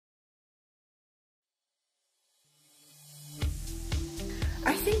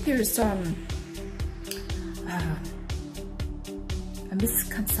think there's a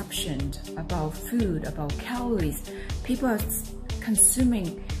misconception about food, about calories. People are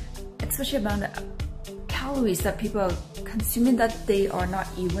consuming, especially about calories that people are consuming that they are not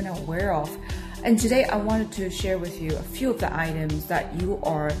even aware of. And today I wanted to share with you a few of the items that you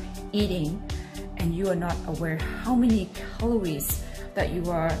are eating and you are not aware how many calories that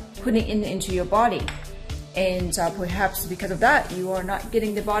you are putting into your body. And perhaps because of that, you are not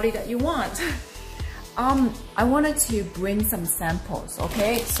getting the body that you want. I wanted to bring some samples,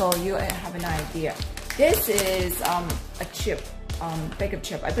 okay? So you have an idea. This is a chip, bag of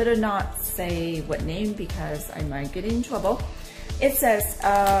chip. I better not say what name because I might get in trouble. It says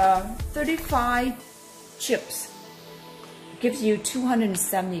 35 chips gives you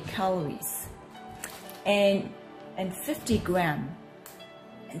 270 calories and 50 grams.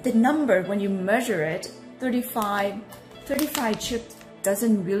 The number, when you measure it, 35 chips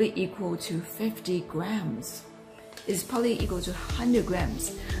doesn't really equal to 50 grams. It's probably equal to 100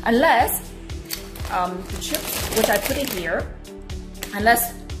 grams. Unless the chips, which I put in here,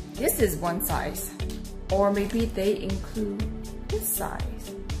 unless this is one size, or maybe they include this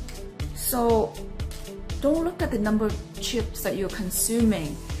size. So don't look at the number of chips that you're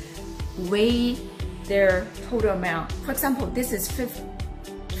consuming. Weigh their total amount. For example, this is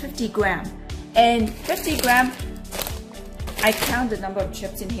 50 grams. And 50 grams, I count the number of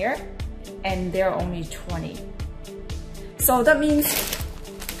chips in here, and there are only 20. So that means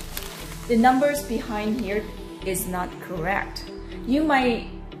the numbers behind here is not correct. You might,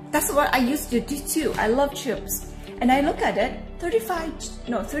 that's what I used to do too. I love chips. And I look at it,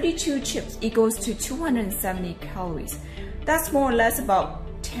 32 chips equals to 270 calories. That's more or less about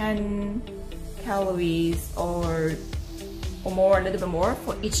 10 calories or more, a little bit more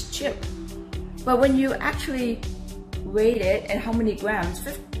for each chip. But when you actually weigh it and how many grams,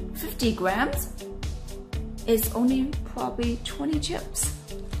 50 grams is only probably 20 chips.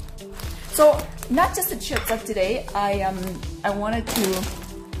 So not just the chips, but today I wanted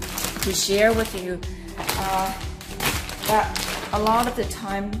to share with you that a lot of the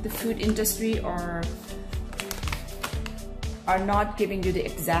time the food industry are not giving you the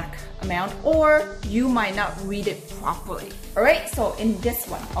exact amount, or you might not read it properly. All right, so in this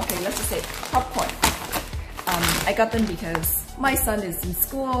one, okay, let's just say popcorn. I got them because my son is in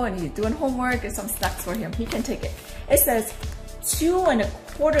school and he's doing homework and some snacks for him. He can take it. It says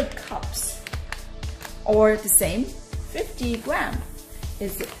 2¼ cups, or the same, 50 grams.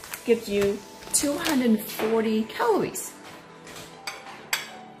 It gives you 240 calories.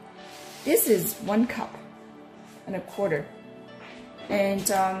 This is 1 cup and a quarter. And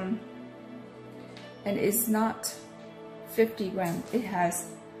it's not 50 grams. It has,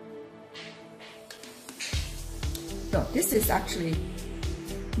 no, this is actually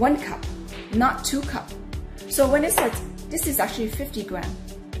 1 cup, not 2 cups. So when it says, this is actually 50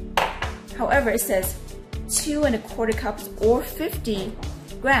 grams. However, it says 2¼ cups or 50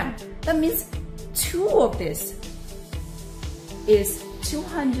 grams. That means 2 of this is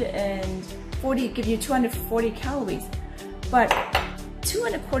 240, give you 240 calories. But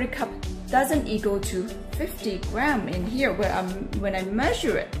 2¼ cup doesn't equal to 50 grams in here when I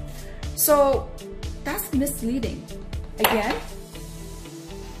measure it. So that's misleading. Again,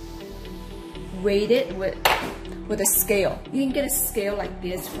 weight it with a scale. You can get a scale like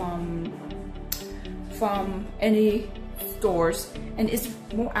this from any stores, and it's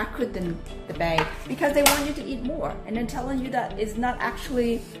more accurate than the bag because they want you to eat more, and then telling you that it's not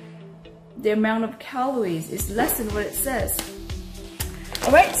actually the amount of calories, is less than what it says.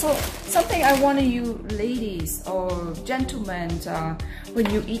 Alright, so something I want you ladies or gentlemen, when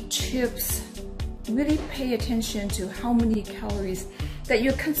you eat chips, really pay attention to how many calories that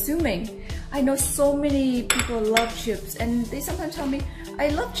you're consuming. I know so many people love chips, and they sometimes tell me, I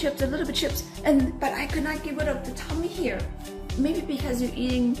love chips, a little bit chips, but I could not get rid of the tummy here. Maybe because you're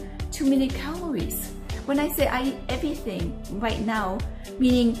eating too many calories. When I say I eat everything right now,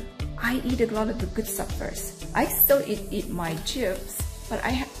 meaning I eat a lot of the good stuff first. I still eat my chips, but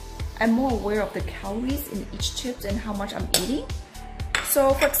I'm more aware of the calories in each chips and how much I'm eating.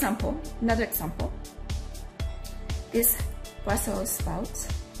 So for example, another example, this Brussels sprouts,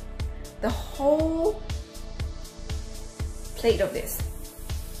 the whole plate of this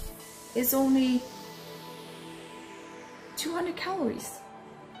is only 200 calories.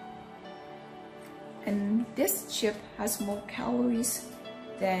 And this chip has more calories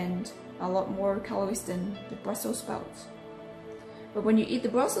than, a lot more calories than the Brussels sprouts. But when you eat the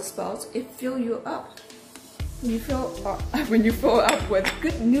Brussels sprouts, it fills you up. When you fill up with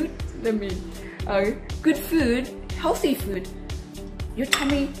good food, healthy food, your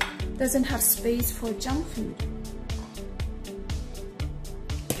tummy doesn't have space for junk food.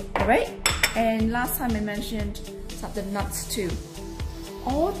 Alright, and last time I mentioned the nuts too.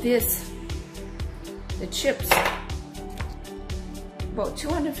 All this, the chips, about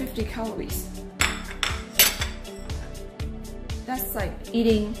 250 calories. That's like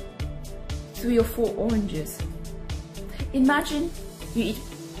eating 3 or 4 oranges. Imagine you eat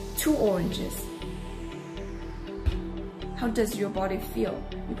 2 oranges. How does your body feel?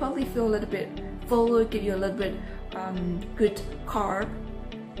 You probably feel a little bit fuller, give you a little bit good carb.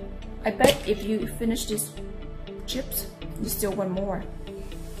 I bet if you finish these chips, you still want more.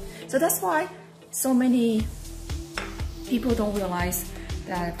 So that's why so many people don't realize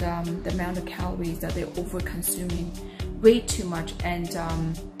that the amount of calories that they're over consuming way too much. And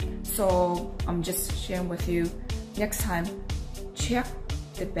so I'm just sharing with you, next time check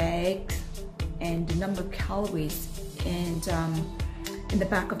the bags and the number of calories and in the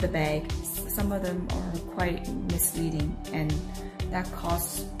back of the bag. Some of them are quite misleading, and that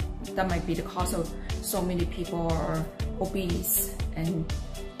might be the cause of so many people are obese. And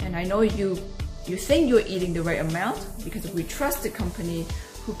I know you think you're eating the right amount because we trust the company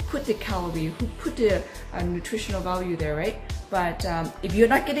who put the calorie, who put the nutritional value there, right? But if you're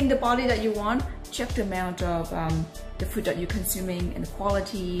not getting the body that you want, check the amount of the food that you're consuming, and the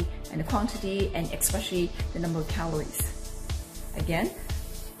quality and the quantity, and especially the number of calories. Again,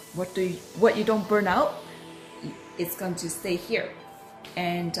 what you don't burn out, it's going to stay here.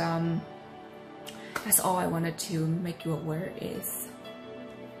 And that's all I wanted to make you aware is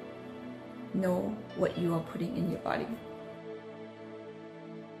know what you are putting in your body.